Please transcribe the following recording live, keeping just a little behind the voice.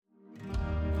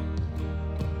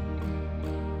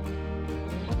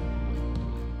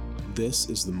This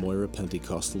is the Moira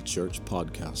Pentecostal Church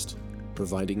podcast,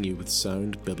 providing you with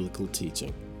sound biblical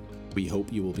teaching. We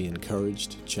hope you will be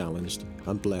encouraged, challenged,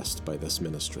 and blessed by this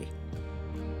ministry.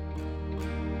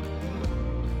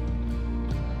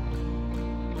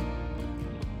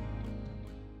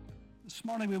 This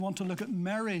morning we want to look at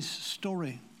Mary's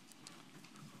story.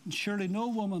 And surely no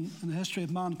woman in the history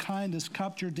of mankind has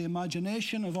captured the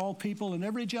imagination of all people in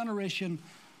every generation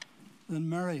than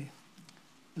Mary.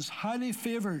 This highly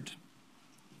favored,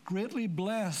 greatly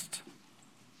blessed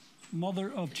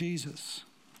mother of Jesus.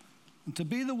 And to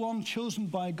be the one chosen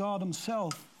by God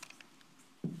himself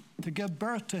to give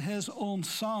birth to his own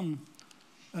son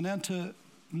and then to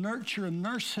nurture and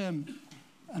nurse him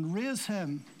and raise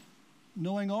him,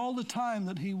 knowing all the time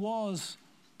that he was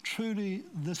truly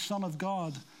the Son of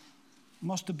God,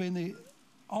 must have been the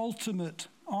ultimate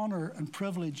honor and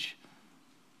privilege.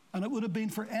 And it would have been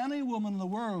for any woman in the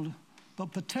world,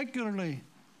 but particularly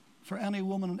for any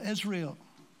woman in Israel,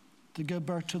 to give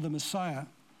birth to the Messiah.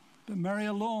 But Mary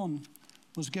alone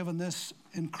was given this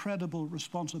incredible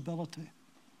responsibility.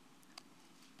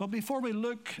 But before we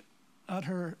look at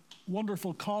her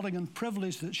wonderful calling and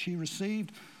privilege that she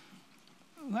received,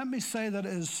 let me say that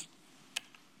it is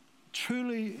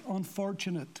truly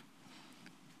unfortunate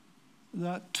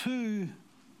that two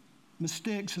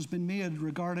mistakes has been made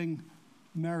regarding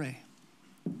Mary.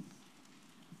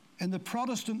 In the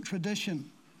Protestant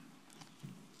tradition,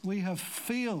 we have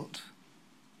failed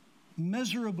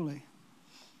miserably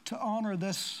to honor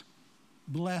this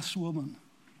blessed woman.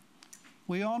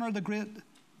 We honor the greats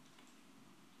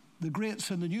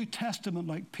in the New Testament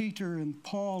like Peter and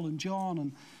Paul and John,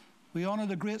 and we honor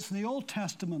the greats in the Old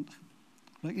Testament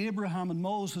like Abraham and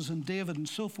Moses and David and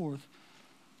so forth.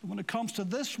 But when it comes to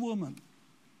this woman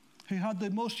who had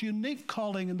the most unique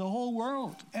calling in the whole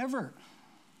world ever,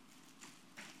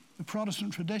 the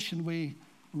Protestant tradition, we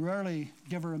rarely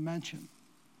give her a mention.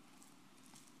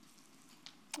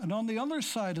 And on the other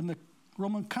side, in the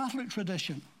Roman Catholic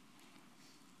tradition,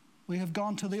 we have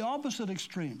gone to the opposite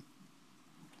extreme,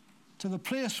 to the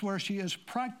place where she is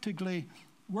practically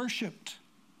worshipped.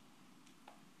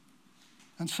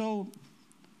 And so,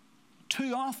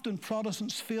 too often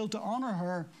Protestants fail to honor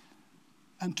her,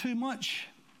 and too much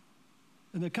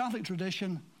in the Catholic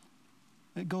tradition,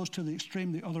 it goes to the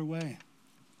extreme the other way.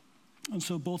 And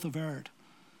so both have erred.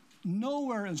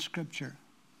 Nowhere in Scripture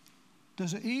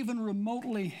does it even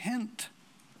remotely hint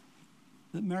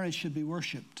that Mary should be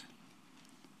worshipped,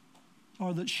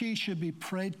 or that she should be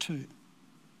prayed to,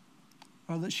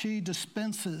 or that she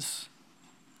dispenses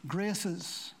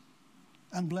graces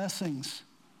and blessings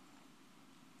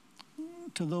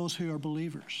to those who are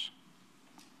believers.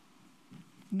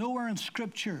 Nowhere in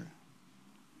Scripture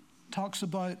talks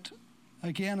about,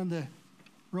 again in the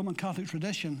Roman Catholic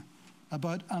tradition,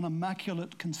 about an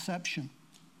immaculate conception.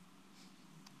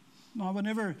 Now,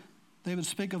 whenever they would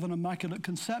speak of an immaculate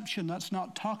conception, that's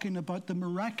not talking about the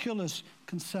miraculous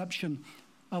conception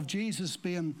of Jesus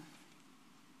being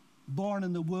born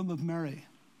in the womb of Mary.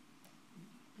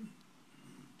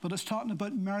 But it's talking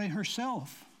about Mary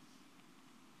herself,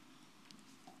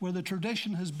 where the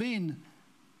tradition has been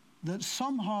that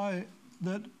somehow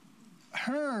that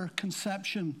her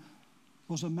conception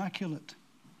was immaculate,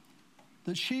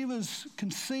 that she was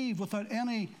conceived without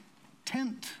any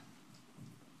tint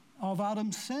of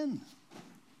Adam's sin.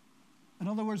 In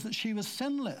other words, that she was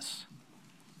sinless.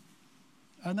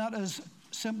 And that is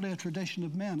simply a tradition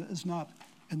of men. It is not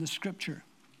in the Scripture.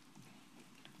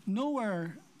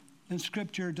 Nowhere in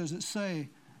Scripture does it say,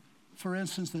 for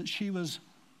instance, that she was,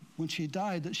 when she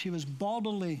died, that she was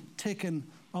bodily taken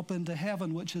up into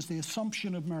heaven, which is the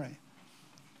Assumption of Mary,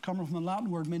 coming from the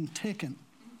Latin word meaning taken.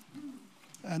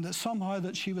 And that somehow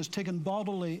that she was taken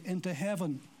bodily into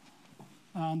heaven,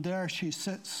 and there she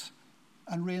sits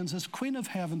and reigns as Queen of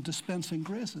Heaven, dispensing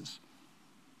graces.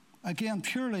 Again,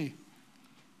 purely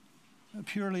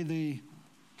the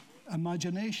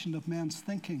imagination of man's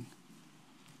thinking.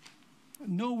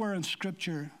 Nowhere in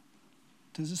Scripture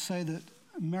does it say that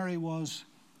Mary was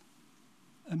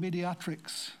a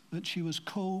mediatrix, that she was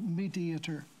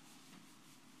co-mediator.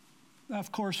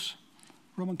 Of course,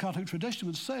 Roman Catholic tradition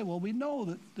would say, well, we know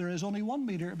that there is only one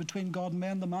mediator between God and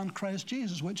men, the man Christ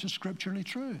Jesus, which is scripturally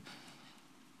true.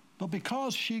 But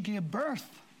because she gave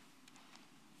birth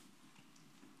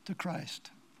to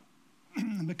Christ,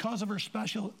 and because of her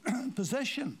special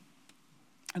position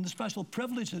and the special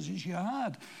privileges she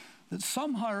had, that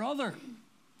somehow or other,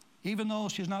 even though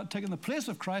she's not taking the place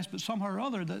of Christ, but somehow or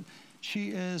other that she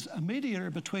is a mediator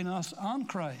between us and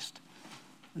Christ.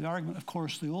 The argument, of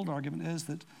course, the old argument is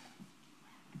that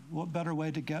what better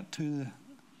way to get to the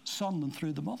Son than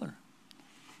through the mother?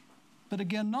 But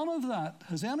again, none of that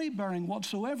has any bearing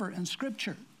whatsoever in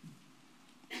Scripture.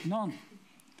 None.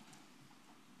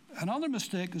 Another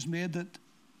mistake is made that,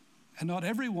 and not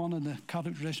everyone in the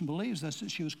Catholic tradition believes this,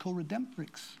 that she was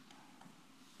co-redemptrix.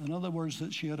 In other words,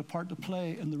 that she had a part to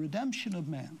play in the redemption of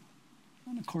men.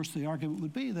 And of course, the argument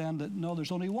would be then that no,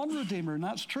 there's only one Redeemer, and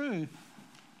that's true.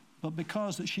 But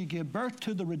because that she gave birth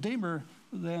to the Redeemer,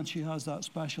 then she has that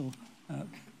special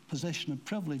position and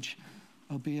privilege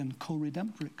of being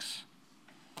co-redemptrix.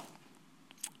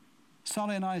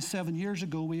 Sally and I, 7 years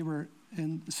ago, we were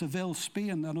in Seville,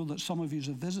 Spain. I know that some of you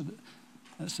have visited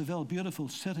Seville, beautiful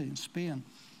city in Spain.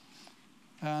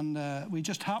 And we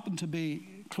just happened to be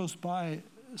close by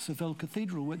Seville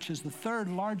Cathedral, which is the third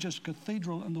largest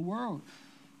cathedral in the world.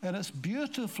 And it's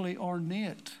beautifully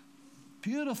ornate,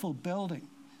 beautiful building,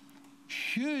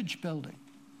 huge building.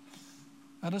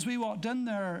 And as we walked in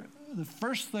there, the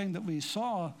first thing that we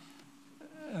saw,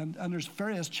 and there's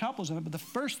various chapels in it, but the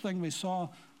first thing we saw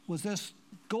was this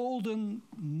golden,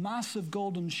 massive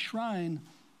golden shrine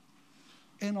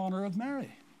in honor of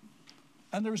Mary.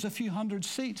 And there was a few hundred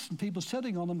seats and people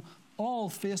sitting on them, all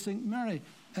facing Mary.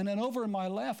 And then over my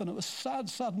left, and it was sad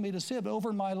of me to say it, but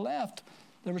over my left,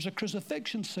 there was a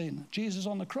crucifixion scene, Jesus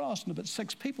on the cross, and about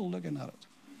 6 people looking at it.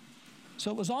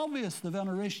 So it was obvious the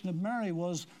veneration of Mary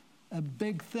was a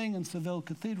big thing in Seville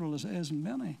Cathedral, as it is in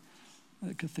many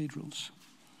cathedrals.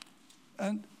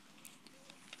 And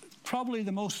probably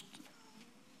the most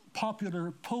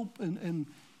popular pope in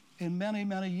many,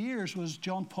 many years was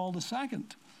John Paul II,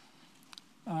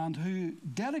 and who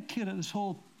dedicated his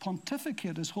whole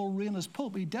pontificate, his whole reign as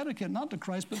pope, he dedicated not to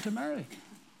Christ but to Mary.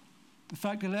 In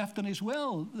fact, he left in his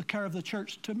will the care of the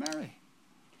church to Mary.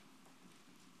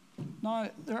 Now,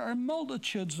 there are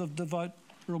multitudes of devout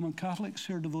Roman Catholics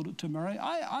who are devoted to Mary.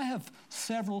 I have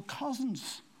several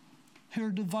cousins who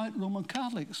are devout Roman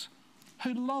Catholics,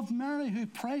 who love Mary, who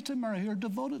pray to Mary, who are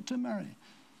devoted to Mary.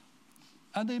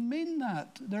 And they mean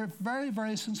that. They're very,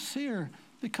 very sincere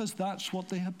because that's what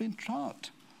they have been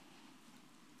taught.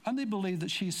 And they believe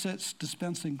that she sits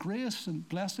dispensing grace and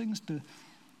blessings to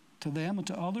them and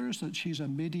to others, that she's a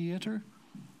mediator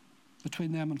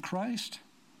between them and Christ.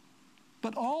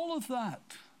 But all of that,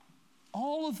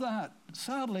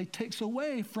 sadly, takes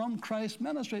away from Christ's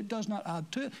ministry. It does not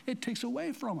add to it. It takes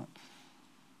away from it.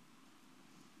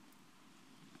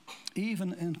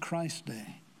 Even in Christ's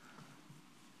day,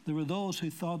 there were those who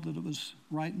thought that it was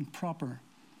right and proper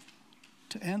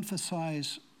to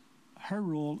emphasize her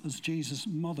role as Jesus'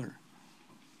 mother.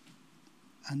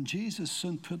 And Jesus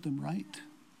soon put them right.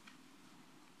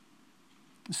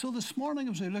 So this morning,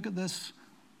 as we look at this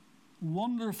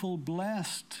wonderful,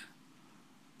 blessed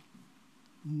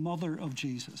mother of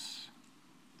Jesus,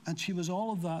 and she was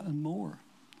all of that and more,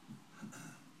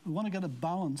 we want to get a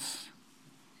balance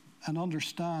and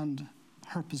understand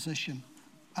her position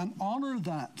and honor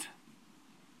that,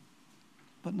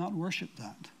 but not worship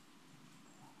that.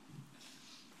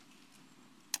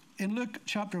 In Luke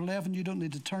chapter 11, you don't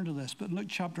need to turn to this, but in Luke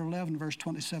chapter 11, verse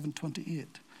 27, 28.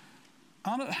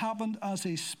 And it happened as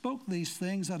he spoke these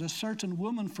things that a certain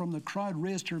woman from the crowd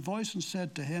raised her voice and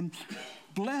said to him,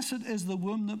 "Blessed is the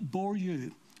womb that bore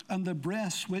you and the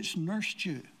breasts which nursed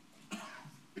you."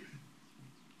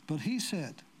 But he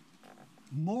said,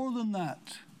 more than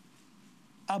that,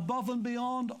 above and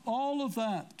beyond all of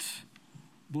that,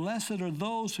 blessed are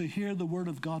those who hear the word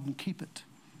of God and keep it.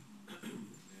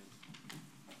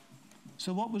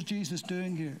 So what was Jesus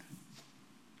doing here?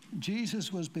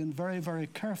 Jesus was being very, very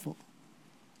careful.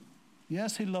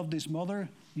 Yes, he loved his mother.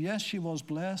 Yes, she was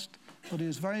blessed. But he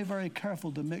was very, very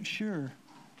careful to make sure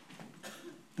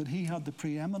that he had the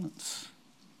preeminence.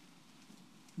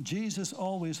 Jesus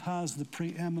always has the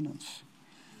preeminence.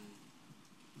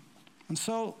 And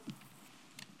so,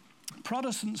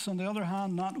 Protestants, on the other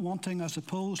hand, not wanting, I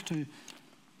suppose, to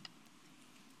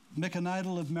make an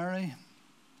idol of Mary,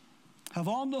 have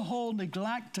on the whole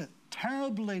neglected,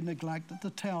 terribly neglected to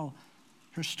tell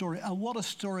her story. And what a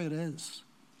story it is.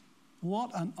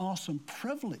 What an awesome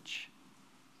privilege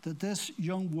that this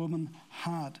young woman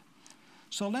had.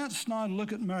 So let's now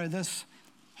look at Mary, this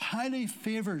highly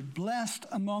favored, blessed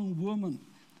among women,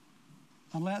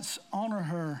 and let's honor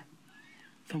her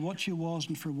for what she was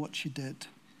and for what she did.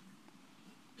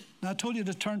 Now, I told you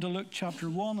to turn to Luke chapter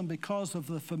 1, and because of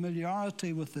the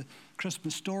familiarity with the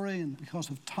Christmas story and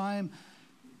because of time,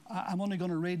 I'm only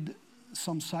going to read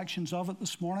some sections of it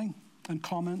this morning and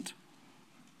comment.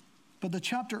 But the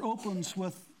chapter opens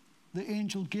with the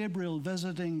angel Gabriel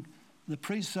visiting the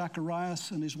priest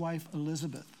Zacharias and his wife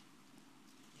Elizabeth.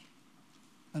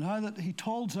 And how that he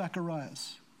told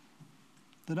Zacharias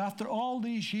that after all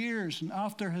these years and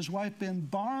after his wife being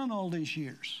barren all these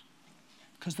years,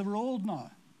 because they were old now,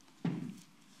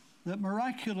 that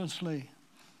miraculously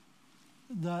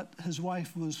that his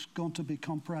wife was going to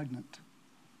become pregnant.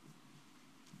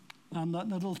 And that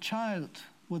little child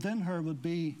within her would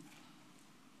be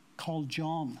called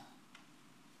John.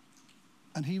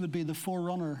 And he would be the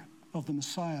forerunner of the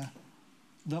Messiah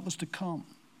that was to come.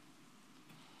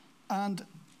 And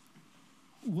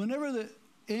whenever the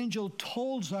angel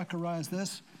told Zacharias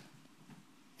this,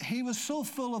 he was so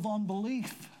full of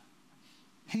unbelief.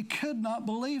 He could not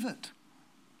believe it.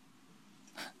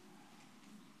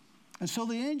 And so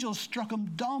the angel struck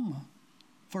him dumb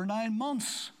for 9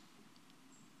 months.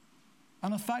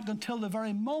 And in fact, until the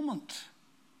very moment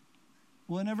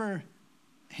whenever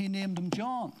he named him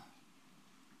John.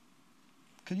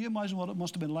 Can you imagine what it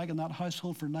must have been like in that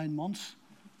household for 9 months?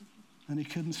 And he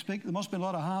couldn't speak. There must have been a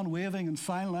lot of hand waving and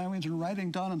sign language and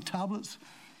writing down on tablets.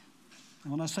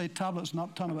 And when I say tablets, I'm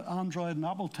not talking about Android and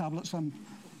Apple tablets. I'm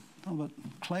talking about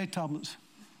clay tablets.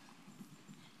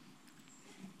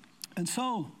 And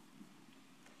so,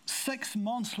 6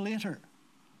 months later,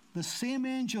 the same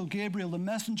angel, Gabriel, the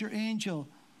messenger angel,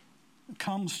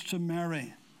 comes to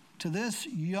Mary, to this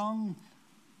young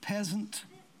peasant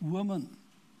woman.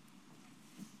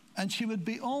 And she would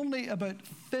be only about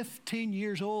 15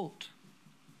 years old.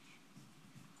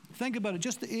 Think about it,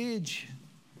 just the age.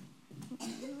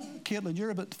 Caitlin,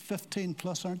 you're about 15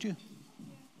 plus, aren't you?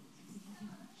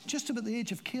 Just about the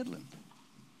age of Caitlin.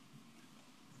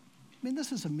 I mean,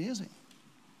 this is amazing.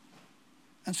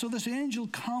 And so this angel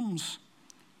comes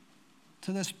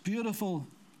to this beautiful,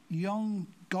 young,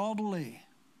 godly,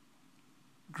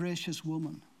 gracious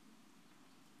woman.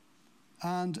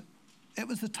 And it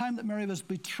was the time that Mary was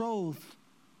betrothed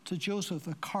to Joseph,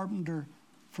 a carpenter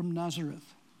from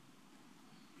Nazareth.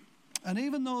 And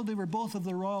even though they were both of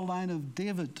the royal line of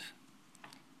David,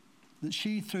 that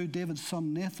she through David's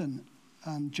son Nathan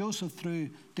and Joseph through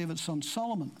David's son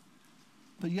Solomon,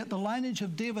 but yet the lineage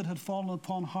of David had fallen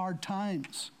upon hard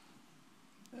times.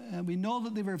 And we know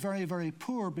that they were very, very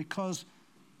poor, because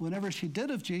whenever she did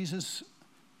have Jesus,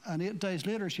 and 8 days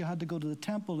later she had to go to the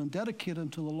temple and dedicate him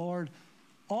to the Lord,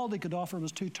 all they could offer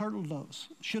was 2 turtle doves.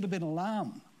 Should have been a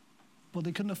lamb, but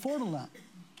they couldn't afford a lamb.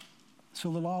 So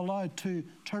they allowed 2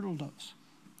 turtle doves.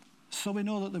 So we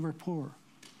know that they were poor.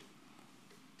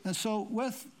 And so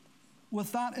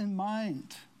with that in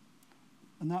mind,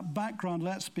 and that background,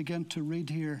 let's begin to read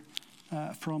here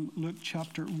from Luke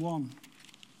chapter 1.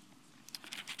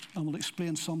 And we'll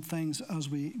explain some things as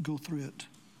we go through it.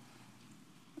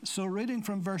 So reading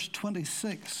from verse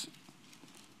 26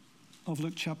 of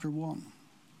Luke chapter 1.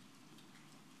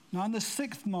 Now in the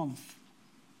 6th month,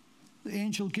 the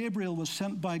angel Gabriel was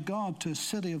sent by God to a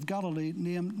city of Galilee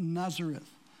named Nazareth.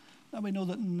 Now we know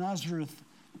that Nazareth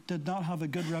did not have a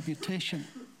good reputation.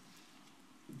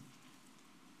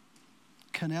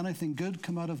 Can anything good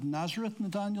come out of Nazareth,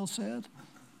 Nathaniel said?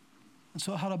 And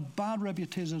so it had a bad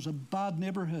reputation. It was a bad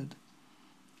neighborhood.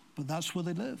 But that's where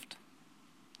they lived.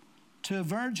 To a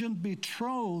virgin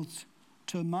betrothed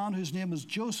to a man whose name was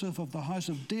Joseph of the house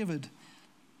of David.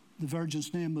 The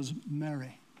virgin's name was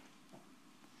Mary.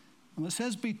 And it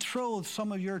says betrothed.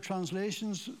 Some of your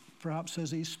translations perhaps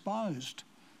says espoused.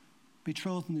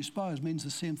 Betrothed and espoused means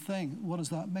the same thing. What does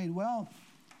that mean? Well,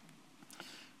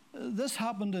 this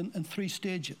happened in 3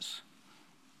 stages.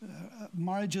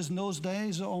 Marriages in those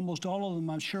days, almost all of them,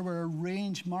 I'm sure, were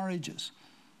arranged marriages.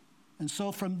 And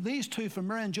so from these 2, from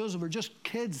Mary and Joseph, were just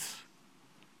kids.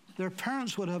 Their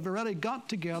parents would have already got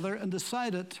together and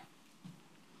decided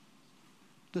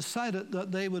that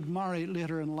they would marry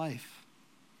later in life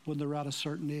when they were at a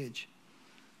certain age.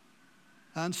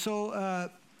 And so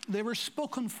they were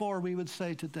spoken for, we would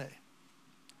say today.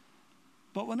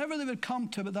 But whenever they would come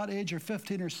to that age of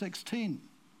 15 or 16,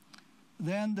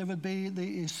 then there would be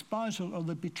the espousal or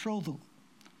the betrothal.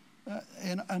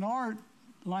 In our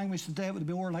language today, it would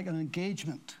be more like an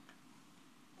engagement.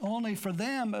 Only for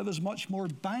them, it was much more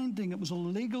binding. It was a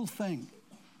legal thing.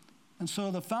 And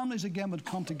so the families again would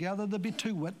come together. There'd be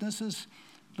 2 witnesses.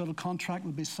 A little contract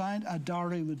would be signed. A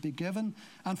dowry would be given.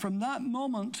 And from that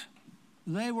moment,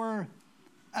 they were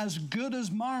as good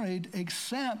as married,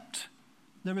 except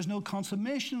there was no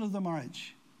consummation of the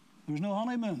marriage. There was no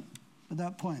honeymoon at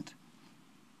that point.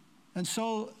 And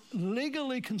so,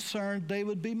 legally concerned, they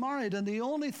would be married, and the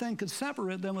only thing could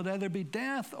separate them would either be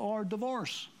death or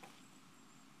divorce.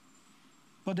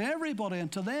 But to everybody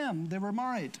and to them, they were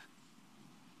married.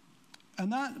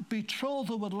 And that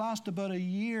betrothal would last about a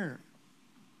year,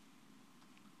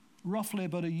 roughly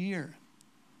about a year.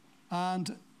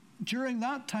 And during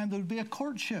that time, there would be a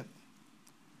courtship.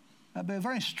 It'd be a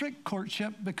very strict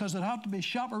courtship, because it had to be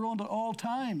chaperoned at all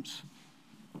times.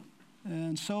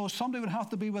 And so somebody would have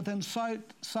to be within sight,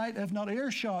 if not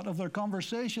earshot, of their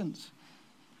conversations.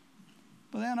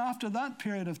 But then after that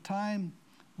period of time,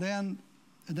 then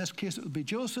in this case it would be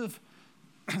Joseph,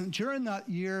 during that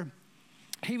year,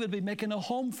 he would be making a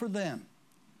home for them.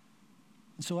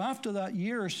 And so after that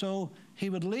year or so, he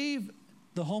would leave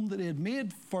the home that he had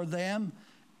made for them,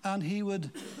 and he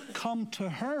would come to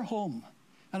her home.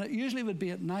 And it usually would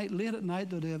be at night, late at night,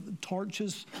 that they have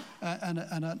torches and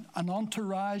an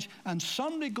entourage, and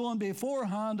somebody going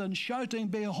beforehand and shouting,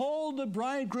 "Behold, the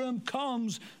bridegroom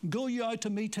comes, go you out to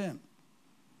meet him."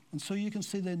 And so you can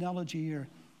see the analogy here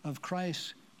of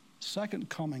Christ's second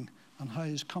coming and how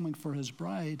he's coming for his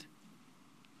bride.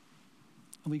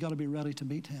 And we got to be ready to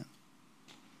meet him.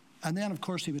 And then, of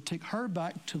course, he would take her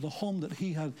back to the home that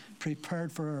he had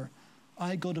prepared for her.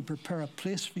 "I go to prepare a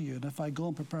place for you, and if I go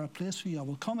and prepare a place for you, I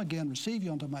will come again, receive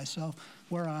you unto myself.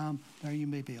 Where I am, there you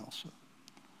may be also."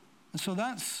 And so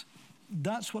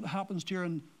that's what happens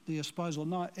during the espousal.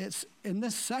 Now, it's in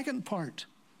this second part,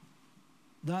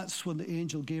 that's when the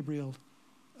angel Gabriel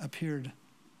appeared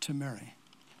to Mary.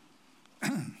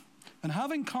 And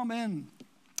having come in,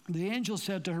 the angel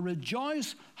said to her,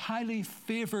 "Rejoice, highly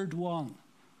favored one."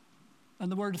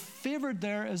 And the word favored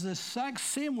there is the exact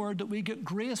same word that we get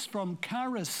grace from,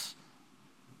 charis,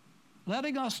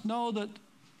 letting us know that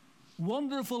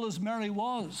wonderful as Mary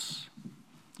was,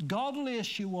 godly as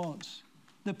she was,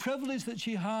 the privilege that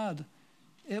she had,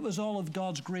 it was all of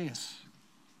God's grace.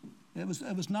 It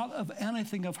was not of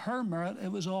anything of her merit,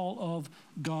 it was all of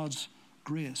God's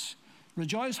grace.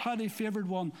 "Rejoice, highly favored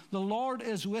one, the Lord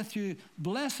is with you.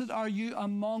 Blessed are you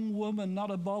among women,"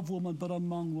 not above women, but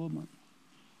among women.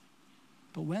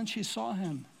 But when she saw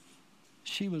him,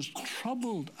 she was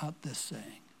troubled at this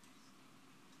saying.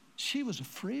 She was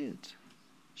afraid.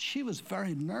 She was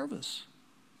very nervous.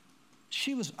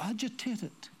 She was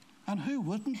agitated. And who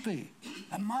wouldn't be?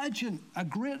 Imagine a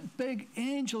great big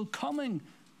angel coming,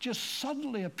 just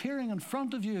suddenly appearing in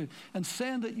front of you and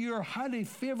saying that you're highly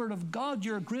favored of God,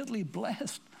 you're greatly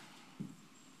blessed.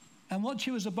 And what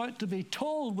she was about to be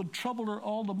told would trouble her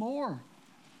all the more.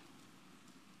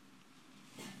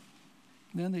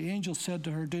 Then the angel said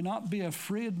to her, "Do not be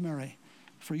afraid, Mary,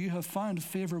 for you have found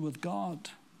favor with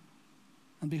God.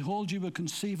 And behold, you will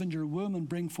conceive in your womb and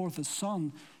bring forth a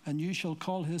son, and you shall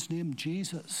call his name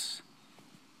Jesus."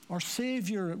 Or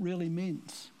Savior, it really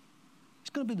means.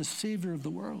 He's going to be the Savior of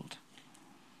the world.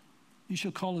 "You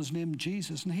shall call his name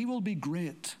Jesus, and he will be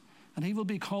great, and he will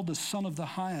be called the Son of the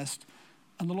Highest.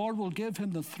 And the Lord will give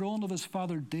him the throne of his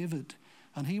father David,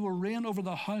 and he will reign over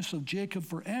the house of Jacob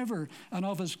forever, and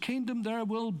of his kingdom there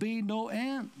will be no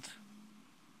end."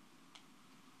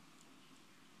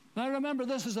 Now remember,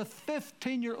 this is a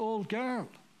 15-year-old girl.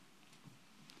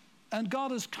 And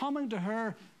God is coming to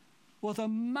her with a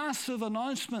massive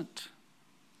announcement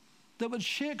that would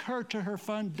shake her to her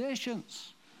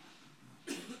foundations.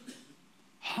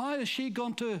 How is she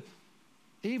going to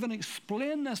even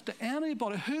explain this to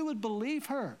anybody? Who would believe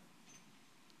her?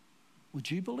 Would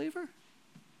you believe her?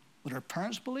 Would her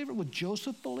parents believe her? Would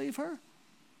Joseph believe her?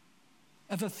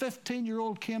 If a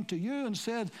 15-year-old came to you and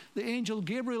said, "The angel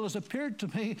Gabriel has appeared to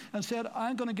me and said,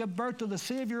 I'm going to give birth to the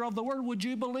Savior of the world," would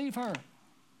you believe her?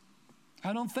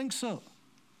 I don't think so.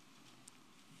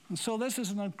 And so this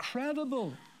is an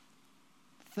incredible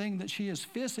thing that she is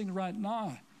facing right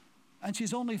now. And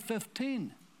she's only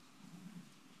 15.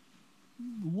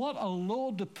 What a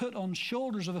load to put on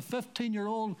shoulders of a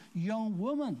 15-year-old young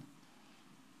woman.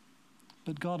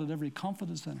 But God had every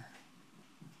confidence in her.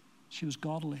 She was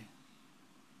godly.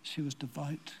 She was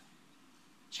devout.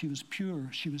 She was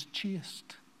pure. She was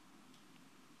chaste.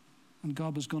 And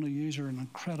God was going to use her in an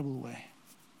incredible way.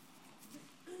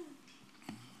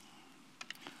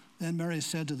 Then Mary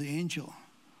said to the angel,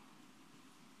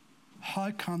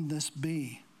 "How can this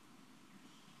be,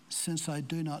 since I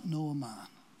do not know a man?"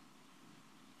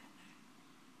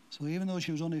 So even though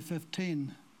she was only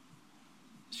 15,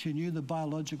 she knew the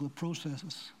biological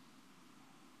processes.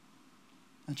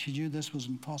 And she knew this was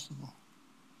impossible.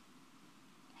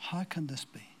 How can this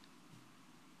be?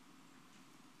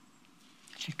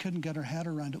 She couldn't get her head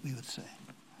around it, we would say.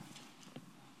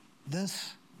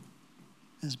 This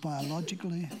is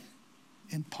biologically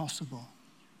impossible.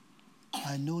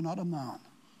 I know not a man.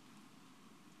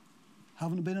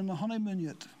 Haven't been on the honeymoon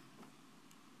yet.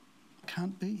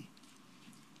 Can't be.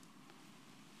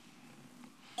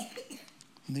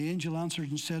 And the angel answered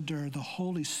and said to her, "The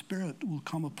Holy Spirit will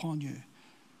come upon you,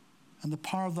 and the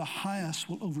power of the highest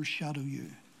will overshadow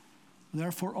you.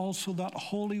 Therefore also that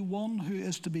Holy One who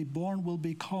is to be born will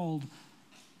be called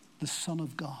the Son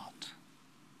of God."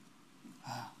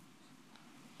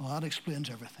 Well, that explains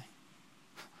everything.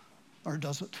 Or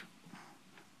does it?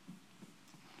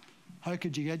 How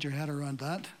could you get your head around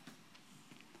that?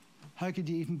 How could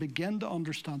you even begin to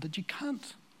understand it? You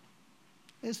can't.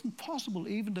 It's impossible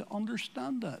even to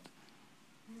understand that.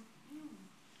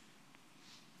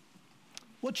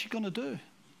 What's she going to do?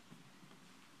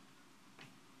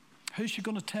 Who's she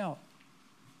going to tell?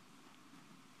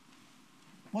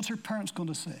 What's her parents going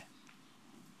to say?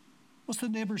 What's the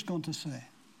neighbors going to say?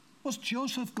 What's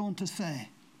Joseph going to say?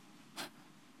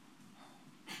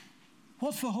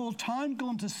 What's the whole town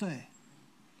going to say?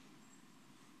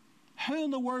 Who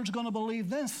in the world's going to believe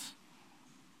this?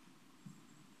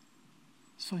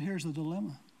 So here's the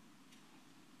dilemma.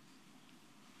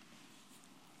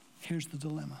 Here's the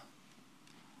dilemma.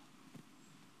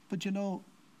 But you know,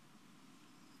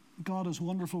 God has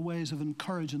wonderful ways of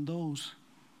encouraging those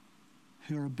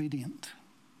who are obedient,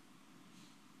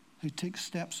 who take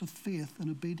steps of faith and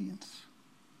obedience.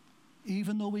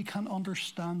 Even though we can't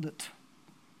understand it,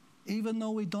 even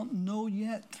though we don't know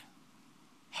yet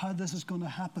how this is going to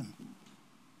happen,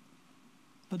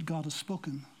 but God has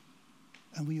spoken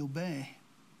and we obey.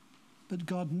 But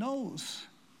God knows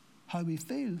how we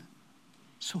feel,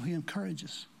 so he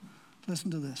encourages.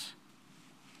 Listen to this.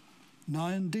 Now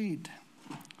indeed,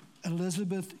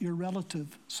 Elizabeth, your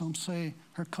relative, some say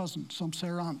her cousin, some say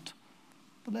her aunt,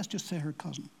 but let's just say her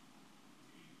cousin.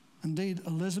 Indeed,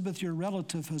 Elizabeth, your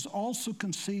relative, has also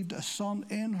conceived a son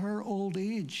in her old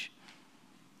age,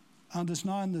 and is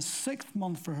now in the 6th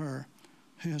month for her,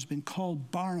 who has been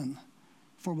called barren,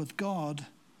 for with God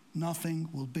nothing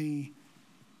will be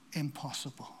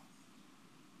impossible.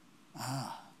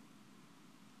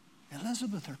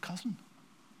 Elizabeth, her cousin.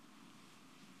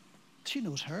 She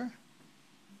knows her.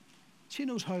 She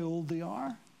knows how old they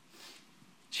are.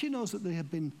 She knows that they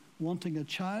have been wanting a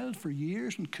child for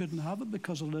years and couldn't have it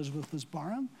because Elizabeth was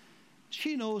barren.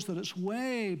 She knows that it's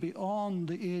way beyond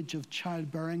the age of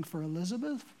childbearing for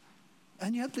Elizabeth.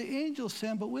 And yet the angel's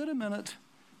saying, but wait a minute,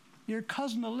 your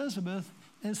cousin Elizabeth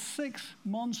is 6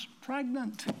 months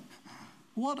pregnant.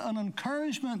 What an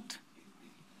encouragement.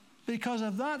 Because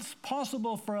if that's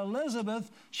possible for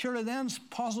Elizabeth, surely then it's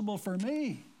possible for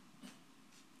me.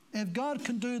 If God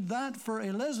can do that for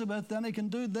Elizabeth, then he can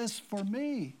do this for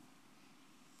me.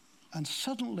 And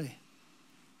suddenly,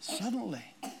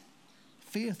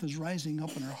 faith is rising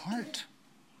up in her heart.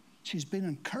 She's been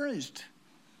encouraged.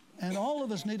 And all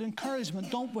of us need encouragement,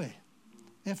 don't we?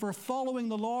 If we're following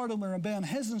the Lord and we're obeying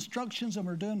his instructions and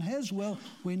we're doing his will,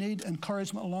 we need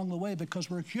encouragement along the way because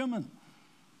we're human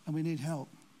and we need help.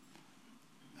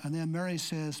 And then Mary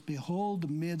says, behold, the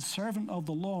maidservant of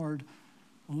the Lord,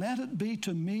 let it be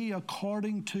to me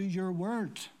according to your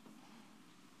word.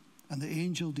 And the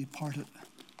angel departed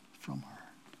from her.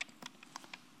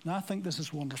 Now I think this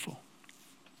is wonderful.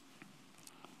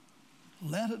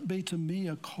 Let it be to me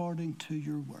according to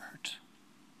your word.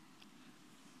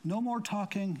 No more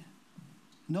talking,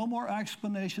 no more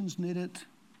explanations needed,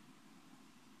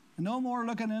 no more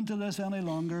looking into this any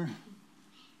longer.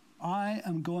 I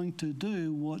am going to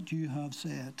do what you have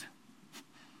said.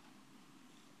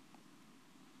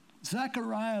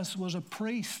 Zacharias was a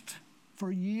priest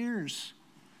for years.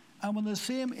 And when the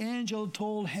same angel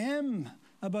told him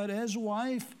about his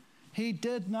wife, he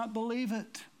did not believe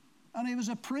it. And he was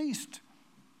a priest.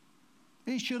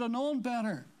 He should have known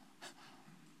better.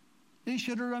 He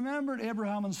should have remembered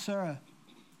Abraham and Sarah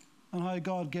and how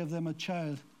God gave them a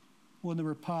child when they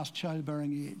were past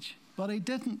childbearing age. But he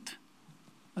didn't.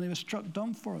 And he was struck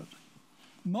dumb for it.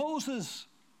 Moses,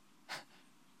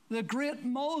 the great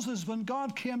Moses, when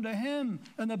God came to him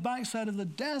in the backside of the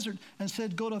desert and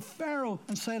said, go to Pharaoh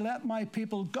and say, let my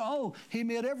people go. He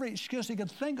made every excuse he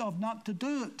could think of not to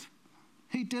do it.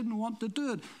 He didn't want to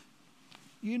do it.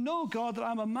 You know, God, that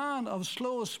I'm a man of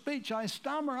slow speech. I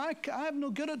stammer. I'm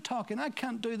no good at talking. I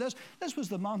can't do this. This was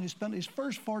the man who spent his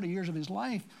first 40 years of his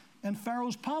life in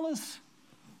Pharaoh's palace.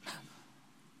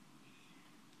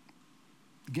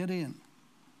 Gideon,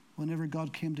 whenever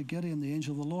God came to Gideon, the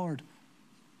angel of the Lord,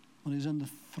 when he's in the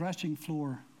threshing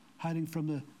floor, hiding from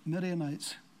the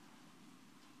Midianites,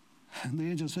 and the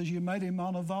angel says, you mighty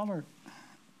man of valor,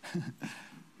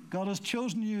 God has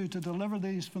chosen you to deliver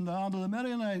these from the hand of the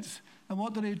Midianites. And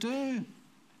what did he do?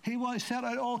 He set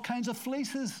out all kinds of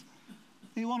fleeces.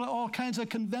 He wanted all kinds of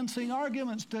convincing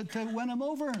arguments to win him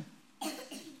over.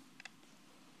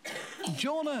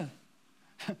 Jonah,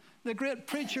 the great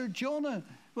preacher Jonah,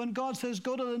 when God says,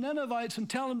 go to the Ninevites and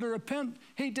tell them to repent,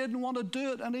 he didn't want to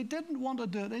do it, and he didn't want to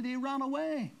do it, and he ran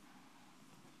away.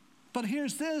 But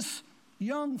here's this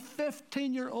young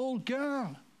 15-year-old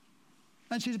girl,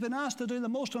 and she's been asked to do the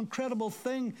most incredible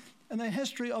thing in the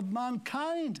history of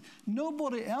mankind.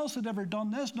 Nobody else had ever done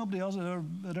this. Nobody else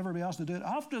had ever been asked to do it.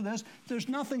 After this, there's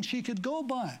nothing she could go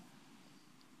by.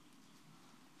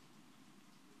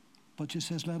 But she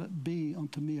says, let it be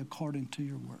unto me according to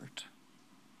your word.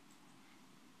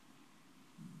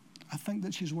 I think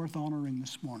that she's worth honoring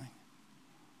this morning.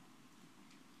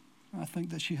 I think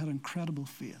that she had incredible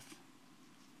faith.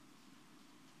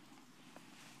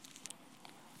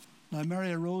 Now,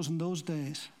 Mary arose in those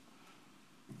days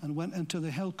and went into the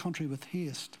hill country with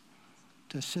haste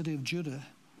to a city of Judah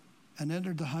and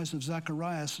entered the house of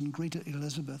Zacharias and greeted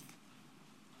Elizabeth.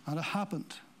 And it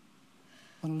happened,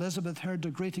 when Elizabeth heard the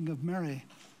greeting of Mary,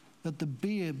 that the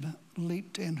babe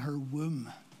leaped in her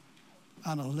womb,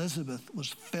 and Elizabeth was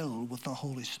filled with the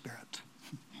Holy Spirit.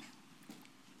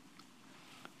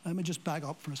 Let me just back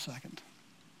up for a second.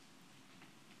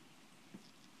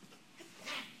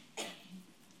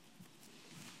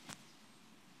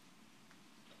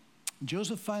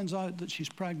 Joseph finds out that she's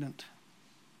pregnant,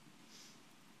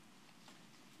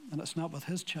 and it's not with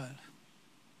his child.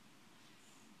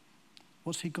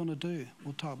 What's he going to do?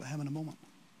 We'll talk about him in a moment.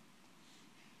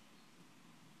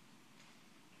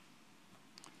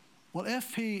 Well,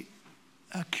 if he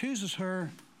accuses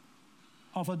her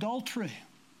of adultery,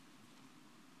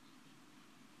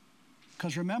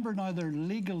 because remember now they're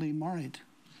legally married.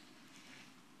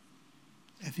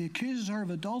 If he accuses her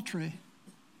of adultery,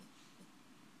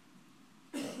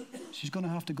 she's going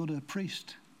to have to go to a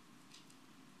priest,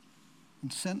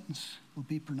 and sentence will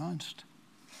be pronounced.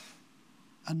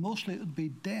 And mostly it would be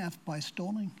death by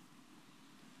stoning.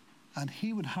 And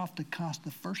he would have to cast the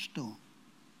first stone.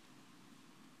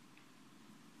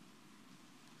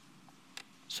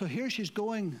 So here she's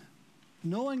going,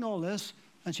 knowing all this,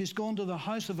 and she's going to the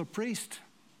house of a priest.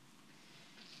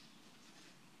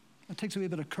 It takes a wee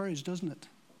bit of courage, doesn't it?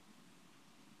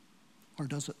 Or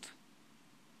does it?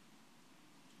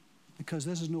 Because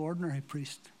this is no ordinary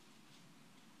priest.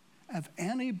 If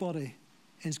anybody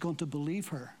is going to believe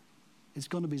her, it's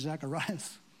going to be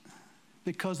Zacharias.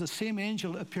 Because the same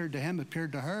angel that appeared to him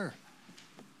appeared to her.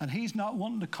 And he's not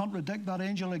wanting to contradict that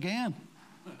angel again.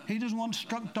 He doesn't want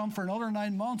struck dumb for another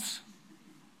 9 months.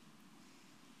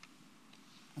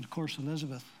 And of course,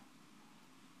 Elizabeth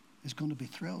is going to be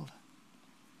thrilled.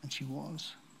 And she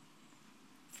was.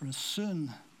 For as soon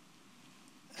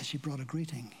as she brought a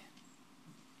greeting,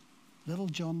 little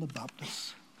John the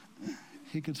Baptist,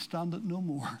 he could stand it no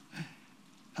more.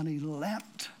 And he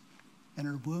leapt in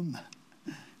her womb.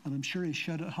 And I'm sure he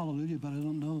shouted hallelujah, but I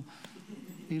don't know.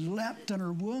 He leapt in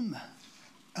her womb.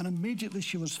 And immediately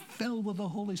she was filled with the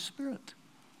Holy Spirit.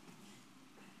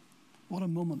 What a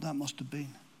moment that must have been.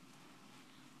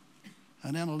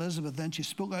 And then Elizabeth, then she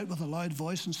spoke out with a loud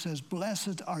voice and says,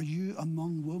 blessed are you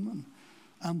among women,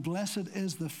 and blessed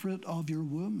is the fruit of your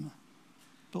womb.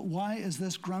 But why is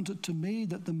this granted to me,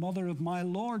 that the mother of my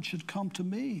Lord should come to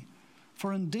me?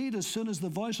 For indeed, as soon as the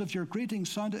voice of your greeting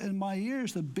sounded in my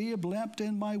ears, the babe leapt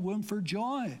in my womb for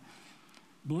joy.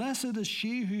 Blessed is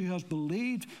she who has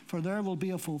believed, for there will be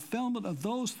a fulfillment of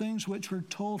those things which were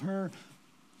told her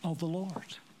of the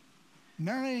Lord.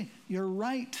 Mary, you're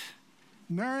right.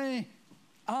 Mary,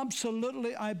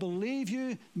 absolutely, I believe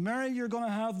you. Mary, you're going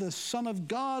to have the Son of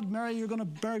God. Mary, you're going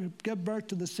to give birth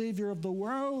to the Savior of the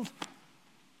world.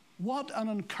 What an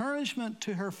encouragement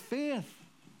to her faith.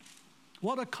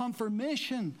 What a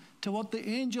confirmation to what the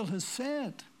angel has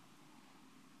said.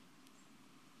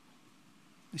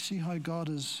 You see how God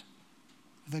has,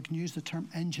 if I can use the term,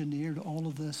 engineered all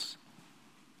of this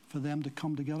for them to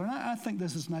come together. And I think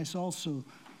this is nice also,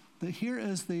 that here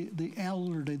is the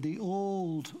elderly, the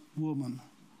old woman.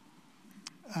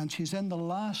 And she's in the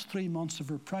last 3 months of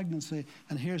her pregnancy.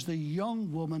 And here's the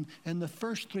young woman in the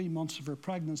first 3 months of her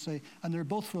pregnancy. And they're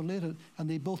both related, and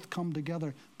they both come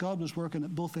together. God was working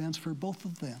at both ends for both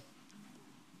of them.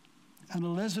 And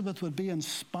Elizabeth would be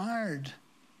inspired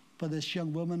by this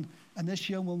young woman, and this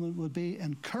young woman would be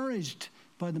encouraged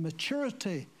by the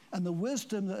maturity and the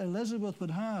wisdom that Elizabeth would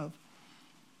have.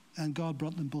 And God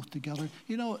brought them both together.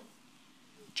 You know,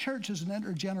 church is an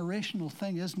intergenerational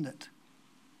thing, isn't it?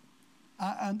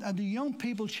 And the young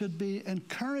people should be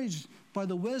encouraged by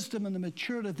the wisdom and the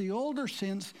maturity of the older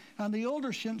saints, and the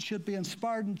older saints should be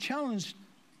inspired and challenged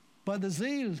by the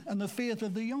zeal and the faith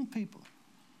of the young people.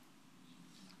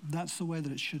 That's the way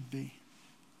that it should be.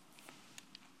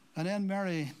 And then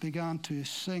Mary began to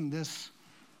sing this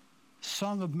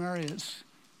Song of Mary. It's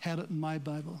headed in my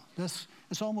Bible.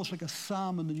 It's almost like a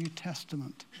psalm in the New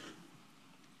Testament.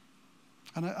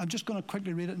 And I'm just going to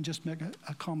quickly read it and just make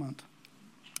a comment.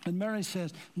 And Mary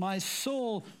says, my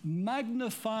soul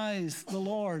magnifies the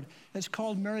Lord. It's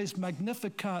called Mary's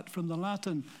Magnificat from the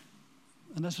Latin.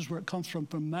 And this is where it comes from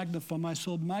magnify. My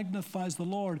soul magnifies the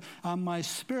Lord, and my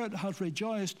spirit hath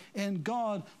rejoiced in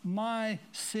God, my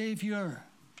Savior.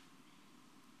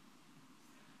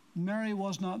 Mary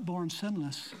was not born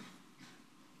sinless.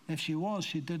 If she was,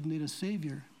 she did need a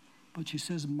Savior. But she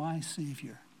says, my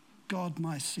Savior. God,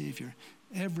 my Savior.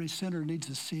 Every sinner needs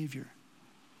a Savior.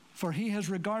 For he has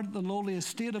regarded the lowly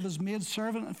estate of his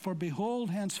maidservant. For behold,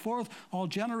 henceforth all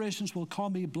generations will call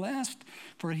me blessed.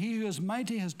 For he who is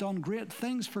mighty has done great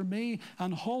things for me,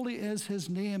 and holy is his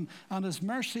name. And his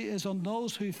mercy is on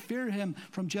those who fear him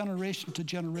from generation to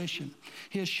generation.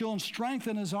 He has shown strength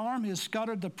in his arm. He has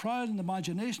scattered the proud in the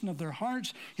imagination of their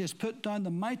hearts. He has put down the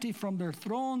mighty from their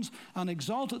thrones and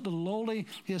exalted the lowly.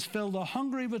 He has filled the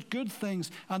hungry with good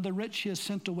things, and the rich he has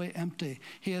sent away empty.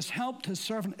 He has helped his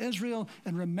servant Israel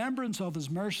in remembrance of his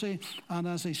mercy, and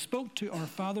as he spoke to our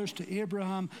fathers, to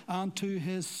Abraham, and to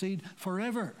his seed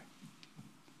forever.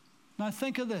 Now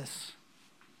think of this.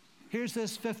 Here's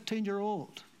this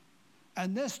 15-year-old,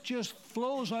 and this just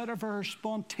flows out of her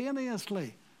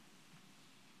spontaneously.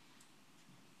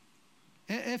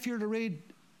 If you're to read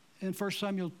in 1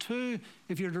 Samuel 2,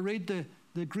 if you're to read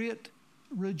the great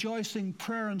rejoicing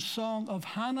prayer and song of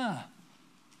Hannah,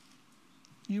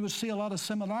 you would see a lot of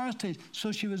similarities.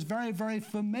 So she was very, very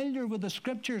familiar with the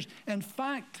scriptures. In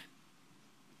fact,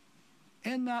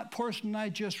 in that portion I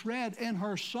just read, in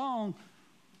her song,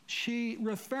 she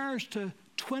refers to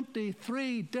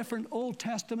 23 different Old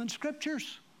Testament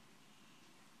scriptures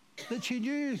that she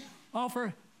knew off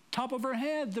her top of her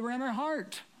head. They were in her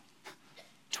heart.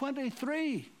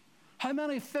 23. How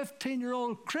many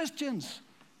 15-year-old Christians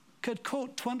could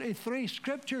quote 23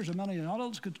 scriptures? How many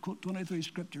adults could quote 23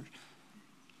 scriptures?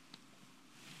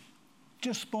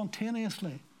 Just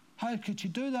spontaneously. How could she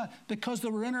do that? Because they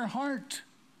were in her heart.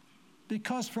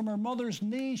 Because from her mother's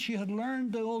knee she had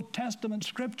learned the Old Testament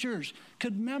scriptures,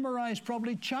 could memorize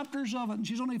probably chapters of it, and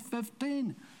she's only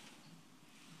 15.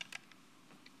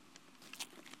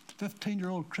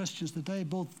 15-year-old Christians today,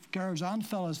 both girls and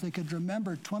fellas, they could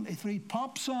remember 23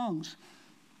 pop songs,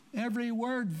 every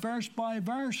word, verse by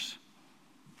verse.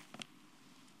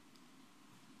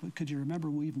 But could you remember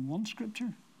even one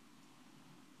scripture?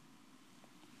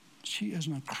 She is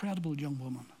an incredible young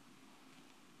woman.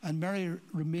 And Mary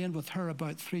remained with her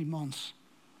about 3 months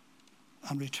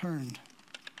and returned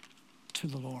to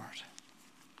the Lord.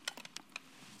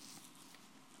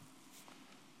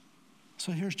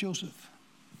 So here's Joseph.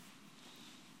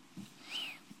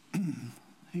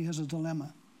 He has a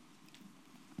dilemma.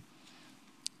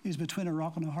 He's between a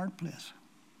rock and a hard place.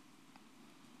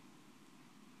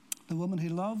 The woman he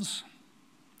loves,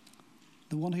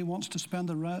 the one he wants to spend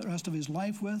the rest of his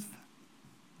life with,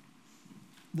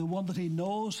 the one that he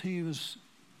knows he was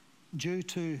due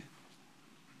to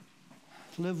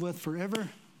live with forever.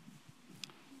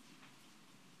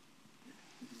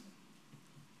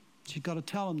 She's got to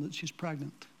tell him that she's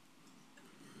pregnant.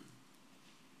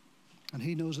 And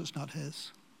he knows it's not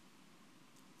his.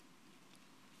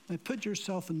 Now put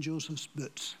yourself in Joseph's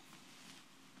boots.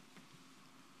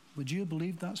 Would you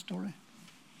believe that story?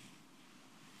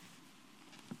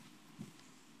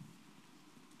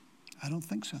 I don't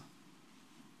think so.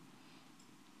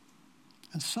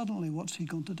 And suddenly, what's he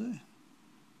going to do?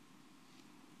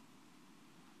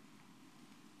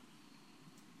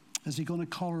 Is he going to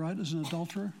call her out as an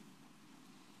adulterer?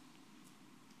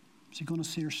 Is he going to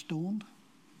see her stoned?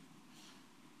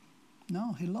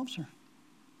 No, he loves her.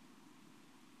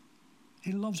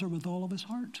 He loves her with all of his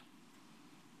heart.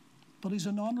 But he's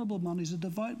an honorable man, he's a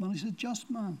devout man, he's a just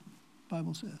man, the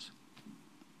Bible says.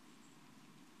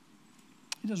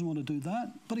 He doesn't want to do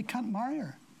that, but he can't marry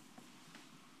her.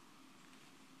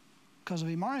 Because if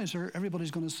he marries her,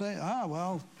 everybody's going to say,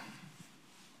 well,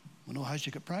 we know how she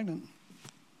got pregnant.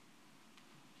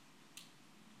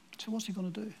 So what's he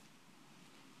going to do?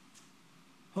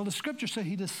 Well, the scriptures say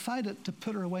he decided to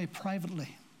put her away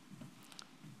privately.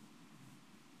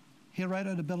 He'll write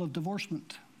out a bill of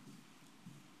divorcement.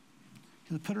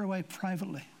 He'll put her away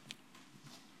privately.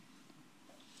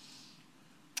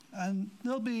 And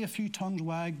there'll be a few tongues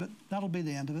wagged, but that'll be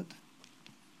the end of it.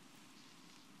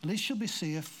 At least she'll be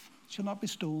safe. She'll not be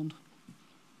stoned.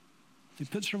 If he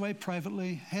puts her away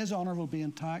privately, his honor will be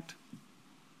intact.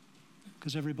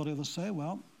 Because everybody will say,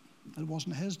 well, it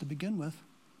wasn't his to begin with.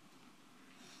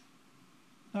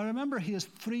 Now remember, he has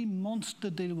 3 months to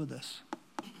deal with this.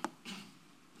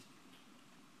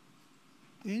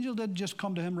 The angel didn't just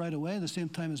come to him right away at the same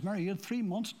time as Mary. He had 3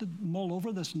 months to mull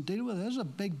over this and deal with it. This is a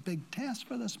big, big test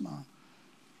for this man.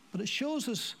 But it shows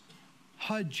us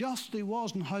how just he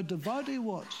was and how devout he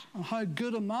was and how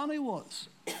good a man he was.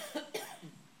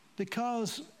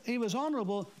 Because he was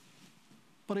honorable,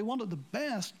 But he wanted the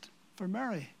best for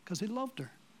Mary because he loved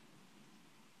her.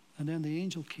 And then the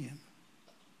angel came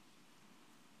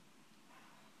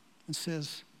and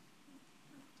says,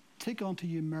 take unto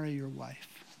you Mary your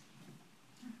wife,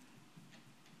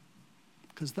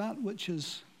 because that which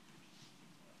is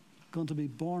going to be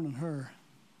born in her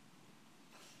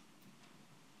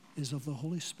is of the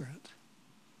Holy Spirit.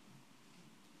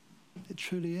 It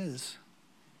truly is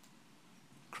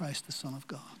Christ, the Son of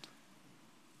God.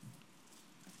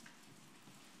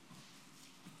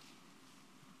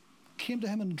 Came to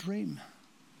him in a dream.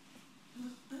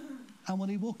 And when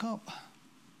he woke up,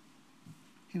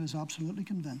 he was absolutely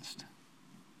convinced.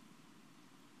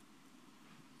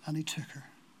 And he took her.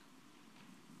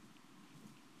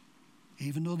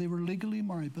 Even though they were legally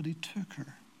married, but he took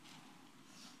her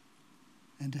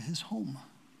into his home.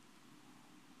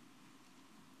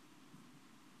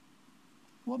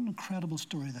 What an incredible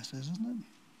story this is, isn't it?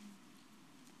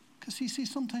 Because you see,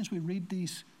 sometimes we read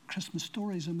these Christmas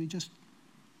stories and we just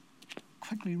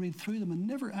quickly read through them and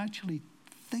never actually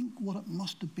think what it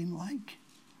must have been like.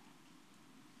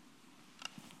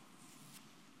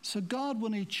 So God,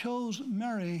 when he chose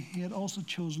Mary, he had also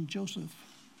chosen Joseph.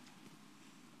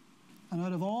 And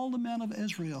out of all the men of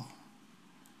Israel,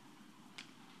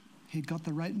 he'd got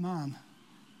the right man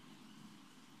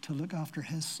to look after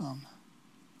his son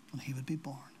when he would be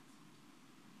born,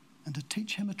 and to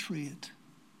teach him a trade,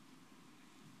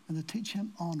 and to teach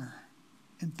him honor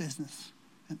in business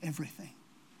and everything,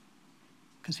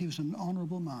 because he was an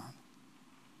honorable man.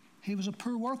 He was a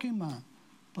poor working man,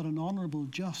 but an honorable,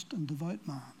 just, and devout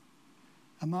man.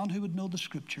 A man who would know the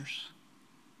scriptures.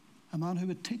 A man who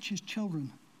would teach his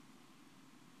children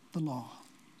the law.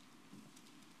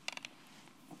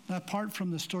 Now, apart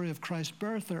from the story of Christ's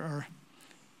birth, there are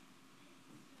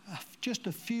just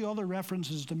a few other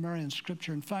references to Mary in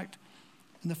Scripture. In fact,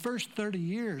 in the first 30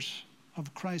 years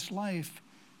of Christ's life,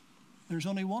 there's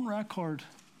only one record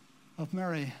of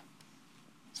Mary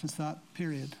since that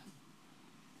period.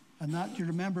 And that, you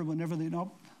remember, whenever they went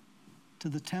up to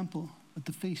the temple at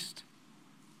the feast,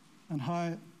 and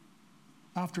how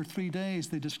after 3 days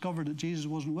they discovered that Jesus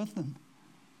wasn't with them.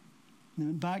 And they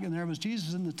went back, and there was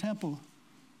Jesus in the temple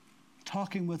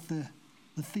talking with the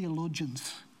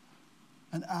theologians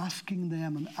and asking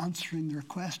them and answering their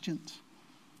questions.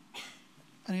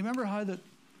 And you remember how that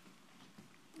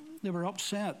they were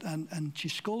upset, and she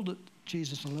scolded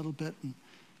Jesus a little bit and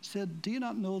said, do you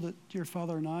not know that your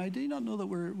father and I, do you not know that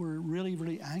we're really,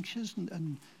 really anxious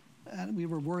and we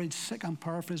were worried sick? I'm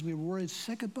paraphrasing, we were worried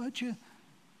sick about you.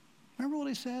 Remember what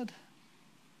he said?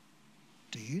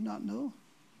 Do you not know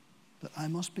that I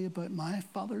must be about my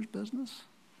Father's business?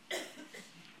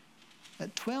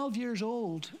 At 12 years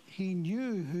old, he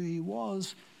knew who he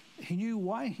was. He knew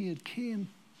why he had came.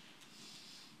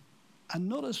 And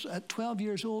notice, at 12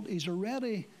 years old, he's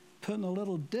already putting a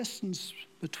little distance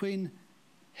between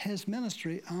his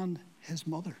ministry and his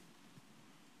mother.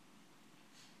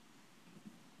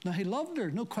 Now, he loved her,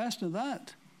 no question of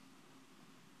that,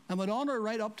 and would honor her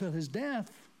right up to his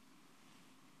death.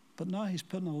 But now he's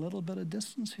putting a little bit of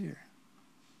distance here,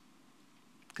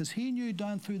 because he knew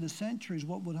down through the centuries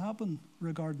what would happen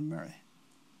regarding Mary.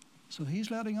 So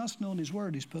he's letting us know in his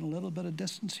word, he's put a little bit of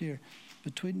distance here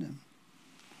between them.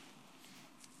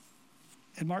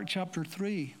 In Mark chapter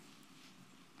 3,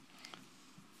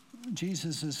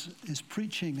 Jesus is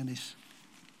preaching and he's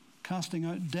casting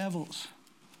out devils.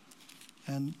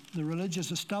 And the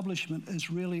religious establishment is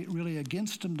really, really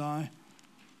against him now.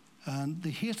 And they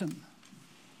hate him.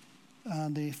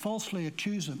 And they falsely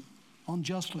accuse him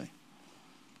unjustly.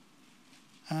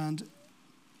 And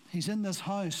he's in this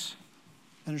house,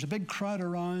 and there's a big crowd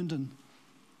around, and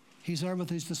he's there with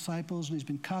his disciples, and he's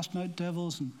been casting out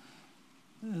devils. And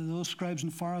those scribes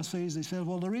and Pharisees, they said,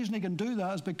 well, the reason he can do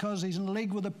that is because he's in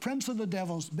league with the prince of the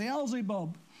devils,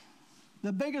 Beelzebub,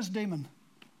 the biggest demon.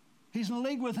 He's in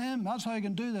league with him. That's how he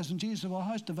can do this. And Jesus said, well, a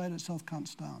house divided itself can't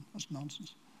stand. That's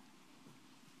nonsense.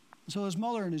 So his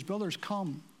mother and his brothers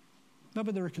come.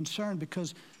 Maybe they were concerned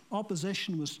because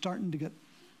opposition was starting to get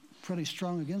pretty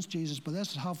strong against Jesus, but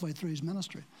this is halfway through his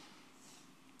ministry.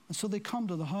 And so they come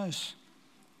to the house.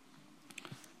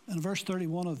 In verse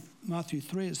 31 of Matthew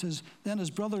 3, it says, then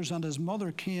his brothers and his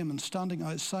mother came, and standing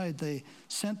outside, they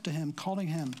sent to him, calling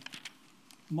him.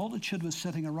 The multitude was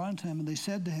sitting around him, and they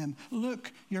said to him,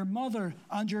 look, your mother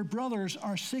and your brothers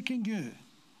are seeking you.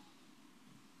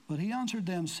 But he answered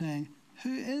them, saying,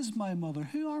 who is my mother?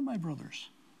 Who are my brothers?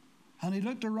 And he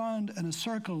looked around in a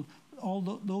circle, all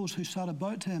those who sat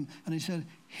about him, and he said,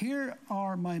 here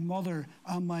are my mother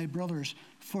and my brothers,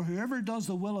 for whoever does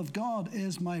the will of God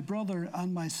is my brother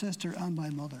and my sister and my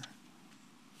mother.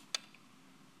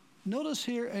 Notice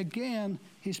here again,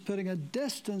 he's putting a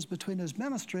distance between his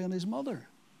ministry and his mother.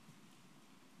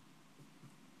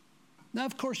 Now,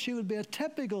 of course, she would be a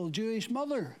typical Jewish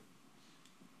mother.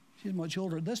 She's much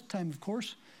older at this time, of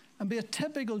course, and be a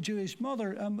typical Jewish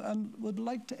mother and would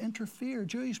like to interfere.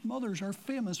 Jewish mothers are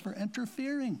famous for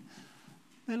interfering.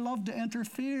 They love to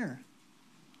interfere.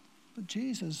 But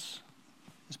Jesus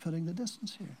is putting the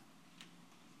distance here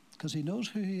because he knows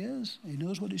who he is. He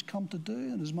knows what he's come to do,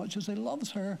 and as much as he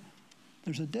loves her,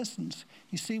 there's a distance.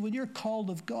 You see, when you're called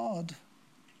of God,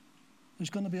 there's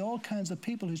going to be all kinds of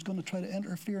people who's going to try to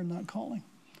interfere in that calling.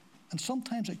 And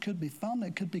sometimes it could be family,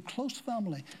 it could be close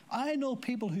family. I know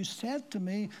people who said to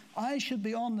me, I should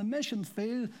be on the mission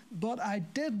field, but I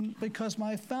didn't because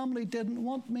my family didn't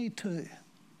want me to.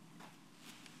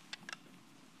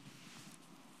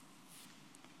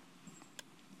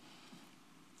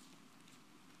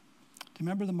 Do you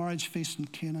remember the marriage feast in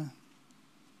Cana?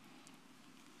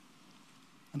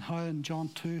 And how in John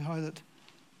 2, how that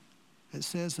it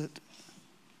says that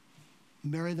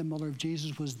Mary, the mother of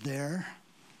Jesus, was there,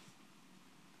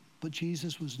 but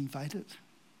Jesus was invited.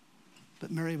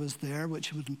 But Mary was there,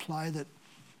 which would imply that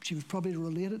she was probably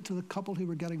related to the couple who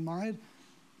were getting married.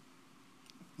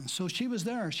 And so she was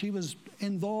there. She was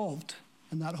involved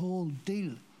in that whole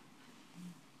deal.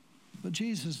 But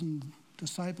Jesus and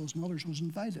disciples and others was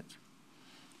invited.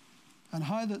 And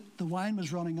how that the wine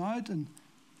was running out, and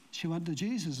she went to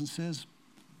Jesus and says,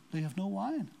 they have no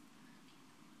wine.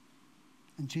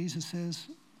 And Jesus says,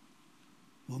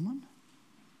 woman,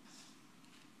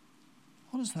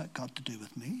 what has that got to do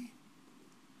with me?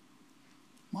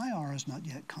 My hour has not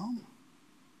yet come.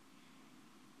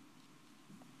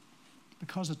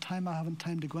 Because of time, I haven't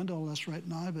time to go into all this right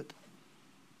now, but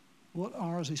what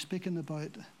hour is he speaking about?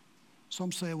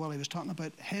 Some say, well, he was talking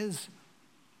about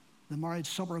the marriage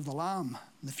supper of the Lamb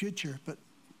in the future, but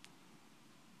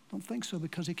I don't think so,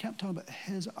 because he kept talking about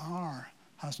his hour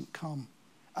hasn't come.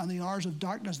 And the hours of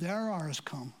darkness, their hour has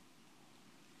come.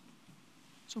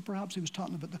 So perhaps he was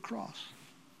talking about the cross.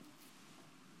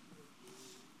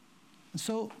 And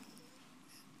so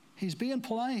he's being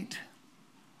polite.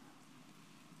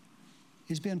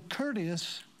 He's being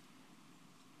courteous,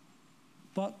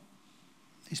 but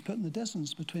he's putting the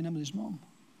distance between him and his mom.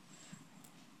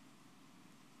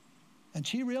 And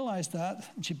she realized that,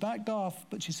 and she backed off,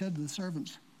 but she said to the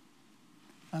servants,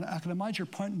 and I can imagine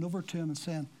her pointing over to him and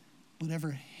saying,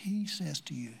 whatever he says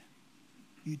to you,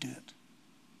 you do it.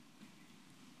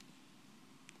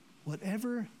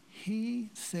 Whatever he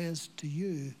says to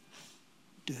you,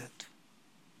 do it.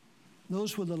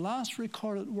 Those were the last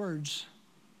recorded words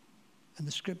in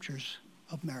the scriptures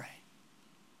of Mary.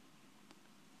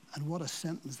 And what a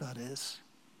sentence that is.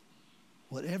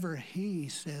 Whatever he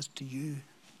says to you,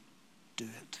 do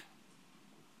it.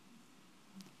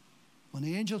 When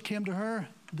the angel came to her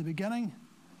at the beginning,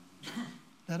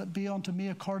 let it be unto me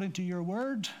according to your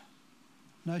word.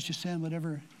 Now she's saying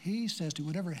whatever he says to you,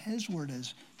 whatever his word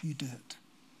is, you do it.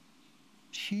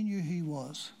 She knew he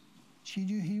was. She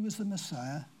knew he was the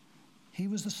Messiah. He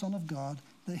was the Son of God,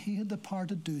 that he had the power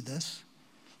to do this,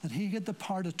 that he had the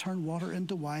power to turn water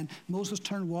into wine. Moses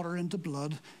turned water into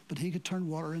blood, but he could turn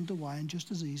water into wine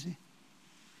just as easy.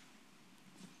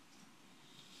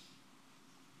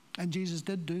 And Jesus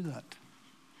did do that.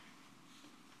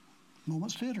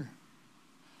 Moments later,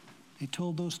 he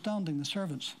told those standing, the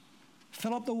servants,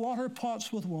 fill up the water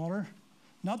pots with water,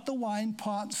 not the wine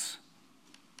pots,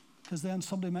 because then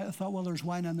somebody might have thought, well, there's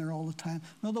wine in there all the time.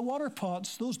 No, the water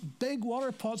pots, those big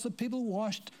water pots that people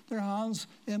washed their hands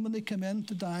in when they came in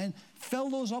to dine, fill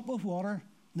those up with water,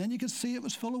 and then you could see it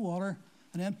was full of water,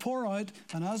 and then pour out,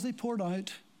 and as they poured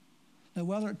out, now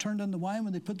whether it turned into wine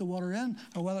when they put the water in,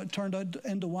 or whether it turned out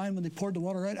into wine when they poured the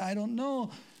water out, I don't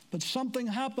know, but something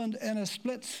happened in a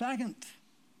split second.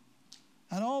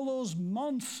 And all those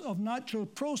months of natural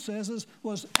processes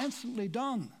was instantly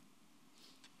done.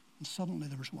 And suddenly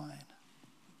there was wine.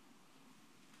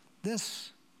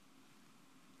 This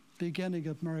beginning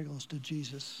of miracles did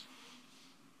Jesus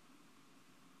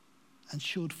and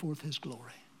showed forth his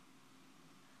glory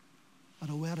at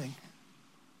a wedding.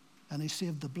 And he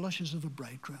saved the blushes of a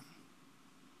bridegroom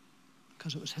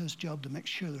because it was his job to make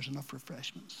sure there's enough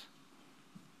refreshments.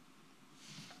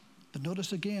 But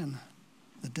notice again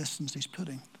the distance he's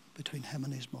putting between him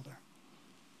and his mother.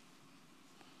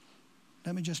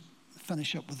 Let me just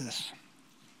finish up with this.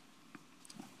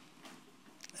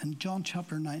 In John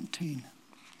chapter 19,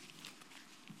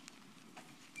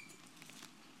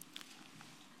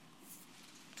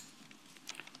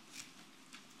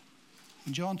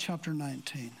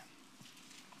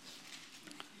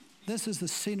 this is the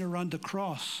scene around the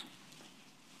cross.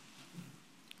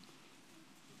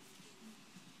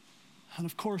 And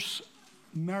of course,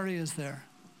 Mary is there,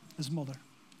 his mother.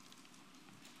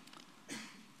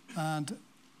 And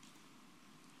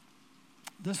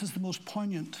this is the most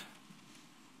poignant,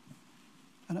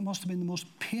 and it must have been the most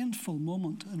painful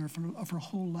moment of her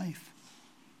whole life.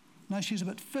 Now, she's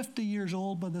about 50 years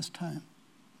old by this time.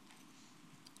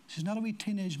 She's not a wee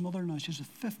teenage mother now. She's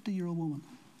a 50-year-old woman.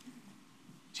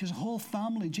 She has a whole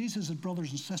family. Jesus had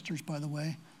brothers and sisters, by the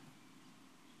way.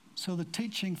 So the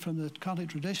teaching from the Catholic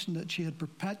tradition that she had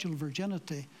perpetual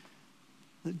virginity,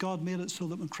 that God made it so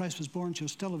that when Christ was born, she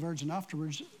was still a virgin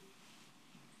afterwards,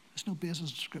 there's no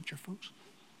basis in Scripture, folks.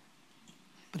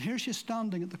 But here she's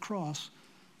standing at the cross,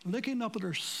 looking up at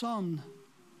her son,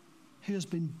 who has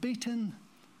been beaten.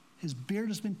 His beard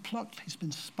has been plucked. He's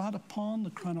been spat upon.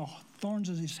 The crown of thorns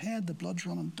is his head. The blood's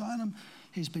running down him.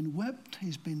 He's been whipped.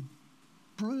 He's been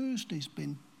bruised. He's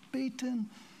been beaten.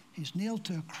 He's nailed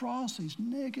to a cross. He's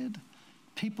naked.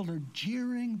 People are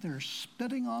jeering. They're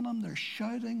spitting on him. They're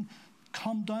shouting,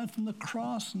 "Come down from the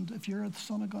cross." And if you're the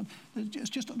Son of God, it's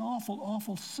just an awful,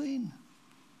 awful scene.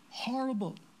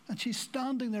 Horrible. And she's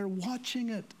standing there watching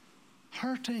it,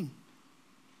 hurting.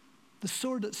 The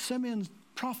sword that Simeon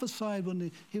prophesied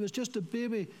when he was just a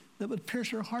baby that would pierce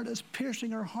her heart is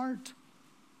piercing her heart.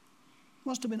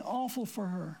 Must have been awful for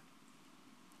her.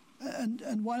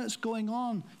 And while it's going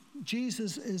on,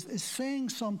 Jesus is saying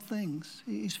some things.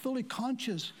 He's fully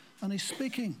conscious and he's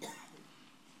speaking.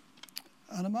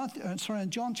 And in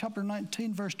John chapter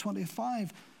 19, verse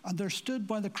 25, and there stood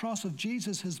by the cross of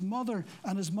Jesus his mother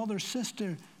and his mother's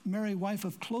sister, Mary, wife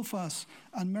of Clophas,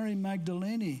 and Mary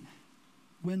Magdalene.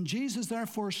 When Jesus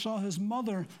therefore saw his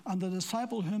mother and the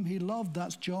disciple whom he loved,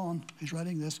 that's John who's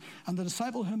writing this, and the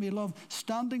disciple whom he loved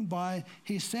standing by,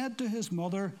 he said to his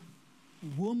mother,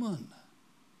 "Woman."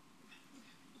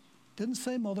 Didn't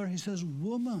say mother, he says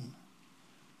woman.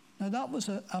 Now that was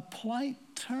a polite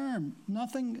term,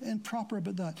 nothing improper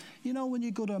about that. You know, when you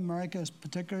go to America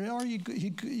particularly, or you've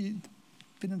been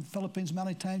in the Philippines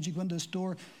many times, you go into a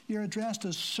store, you're addressed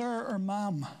as sir or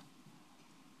ma'am.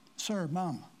 Sir,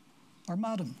 ma'am, or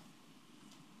madam.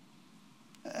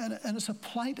 And it's a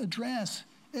polite address.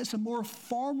 It's a more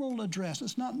formal address.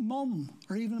 It's not mum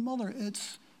or even mother.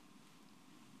 It's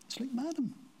like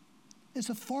madam. It's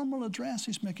a formal address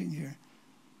he's making here.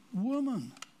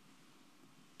 Woman,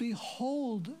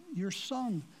 behold your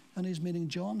son. And he's meaning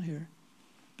John here.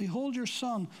 Behold your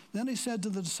son. Then he said to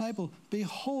the disciple,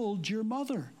 behold your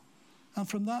mother. And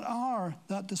from that hour,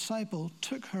 that disciple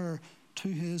took her to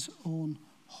his own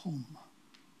home.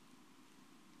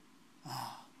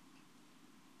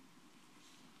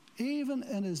 Even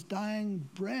in his dying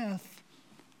breath,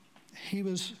 he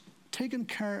was taking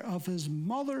care of his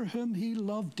mother whom he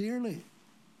loved dearly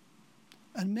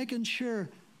and making sure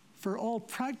for all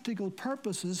practical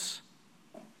purposes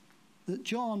that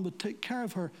John would take care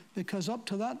of her, because up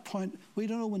to that point, we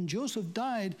don't know when Joseph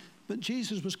died, but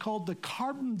Jesus was called the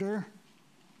carpenter.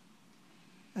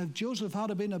 If Joseph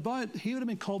had been about, he would have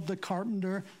been called the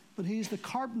carpenter, but he's the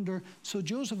carpenter. So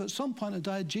Joseph at some point had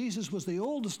died. Jesus was the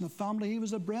oldest in the family. He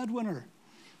was a breadwinner,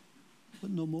 but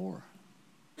no more.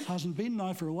 Hasn't been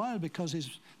now for a while because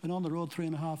he's been on the road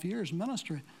 3.5 years in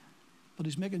ministry. But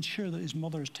he's making sure that his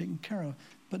mother is taken care of.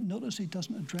 But notice he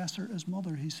doesn't address her as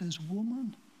mother. He says,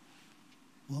 woman.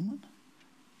 Woman.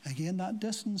 Again, that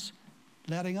distance,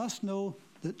 letting us know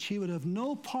that she would have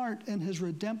no part in his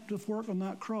redemptive work on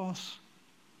that cross.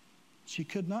 She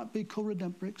could not be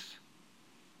co-redemptrix.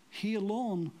 He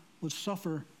alone would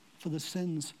suffer for the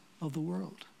sins of the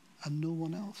world and no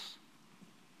one else.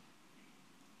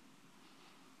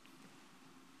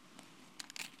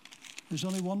 There's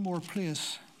only one more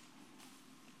place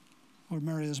where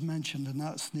Mary is mentioned, and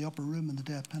that's in the upper room in the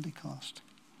day of Pentecost.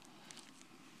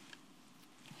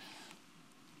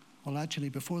 Well, actually,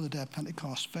 before the day of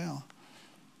Pentecost fell,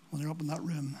 when they're up in that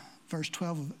room, verse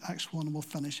 12 of Acts 1, and we'll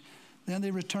finish. Then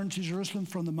they returned to Jerusalem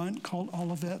from the mount called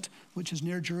Olivet, which is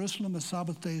near Jerusalem, a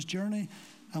Sabbath day's journey.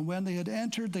 And when they had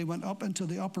entered, they went up into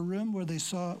the upper room where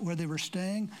they were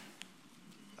staying.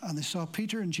 And they saw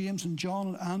Peter and James and John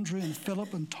and Andrew and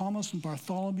Philip and Thomas and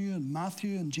Bartholomew and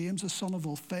Matthew and James the son of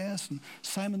Alphaeus and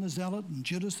Simon the Zealot and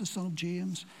Judas the son of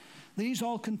James. These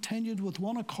all continued with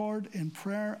one accord in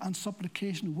prayer and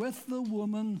supplication with the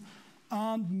woman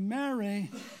and Mary,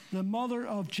 the mother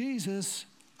of Jesus,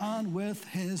 and with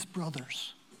his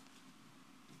brothers.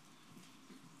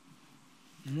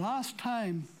 Last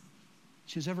time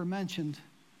she's ever mentioned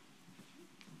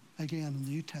again in the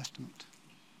New Testament.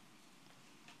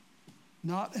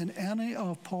 Not in any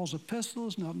of Paul's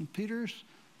epistles, not in Peter's,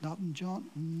 not in John,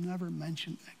 never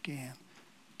mentioned again.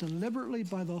 Deliberately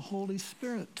by the Holy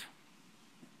Spirit.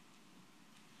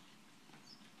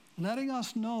 letting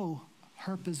us know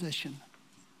her position.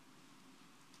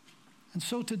 And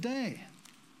so today,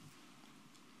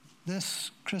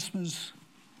 this Christmas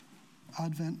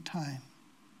Advent time,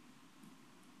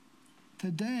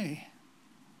 today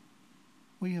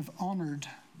we have honored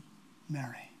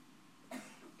Mary,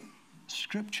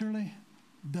 scripturally,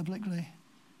 biblically,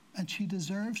 and she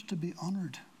deserves to be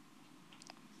honored.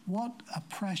 What a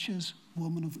precious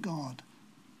woman of God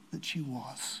that she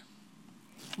was,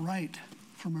 right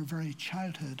from her very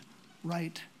childhood,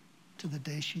 right to the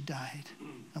day she died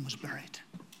and was buried.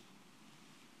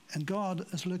 And God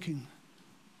is looking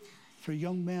for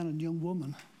young men and young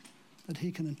women that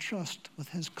he can entrust with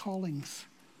his callings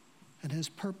and his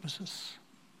purposes.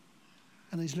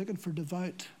 And he's looking for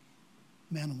devout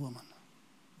men and women.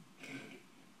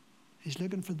 He's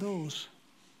looking for those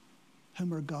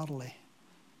whom are godly,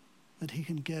 that he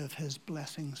can give his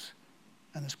blessings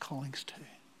and his callings to,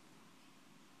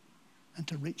 and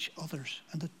to reach others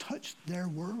and to touch their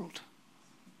world.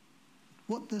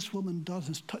 What this woman does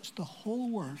is touch the whole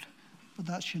world, but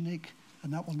that's unique,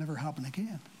 and that will never happen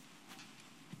again.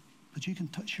 But you can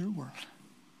touch your world.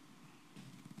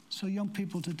 So young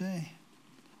people today,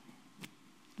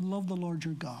 love the Lord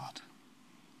your God.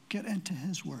 Get into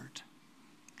his word.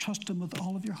 Trust him with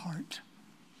all of your heart,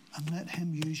 and let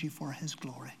him use you for his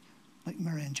glory, like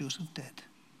Mary and Joseph did.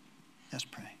 Let's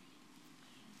pray.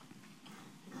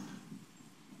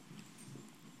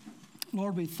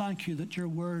 Lord, we thank you that your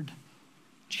word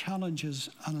challenges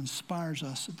and inspires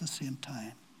us at the same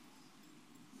time.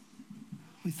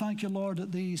 We thank you, Lord,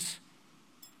 that these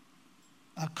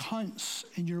accounts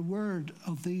in your word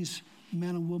of these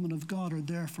men and women of God are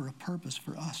there for a purpose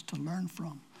for us to learn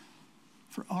from,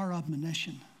 for our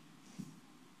admonition.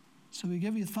 So we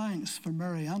give you thanks for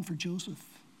Mary and for Joseph.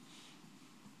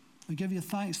 We give you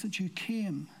thanks that you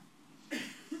came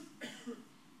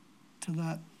to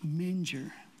that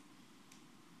manger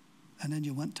and then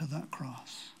you went to that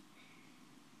cross.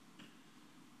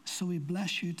 So we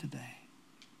bless you today.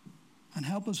 And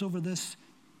help us over this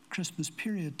Christmas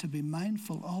period to be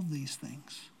mindful of these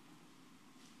things.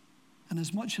 And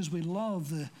as much as we love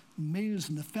the meals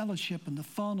and the fellowship and the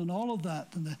fun and all of that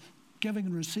and the giving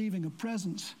and receiving of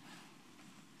presents,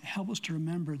 help us to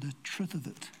remember the truth of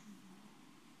it.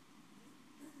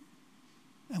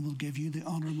 And we'll give you the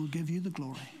honor and we'll give you the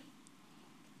glory.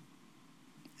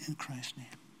 In Christ's name.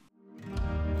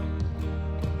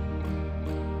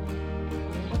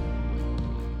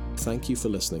 Thank you for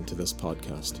listening to this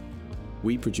podcast.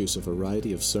 We produce a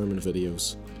variety of sermon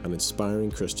videos and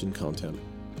inspiring Christian content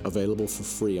available for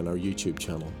free on our YouTube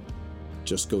channel.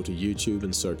 Just go to YouTube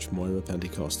and search Moira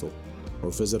Pentecostal, or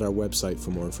visit our website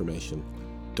for more information,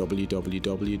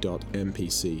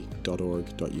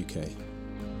 www.mpc.org.uk.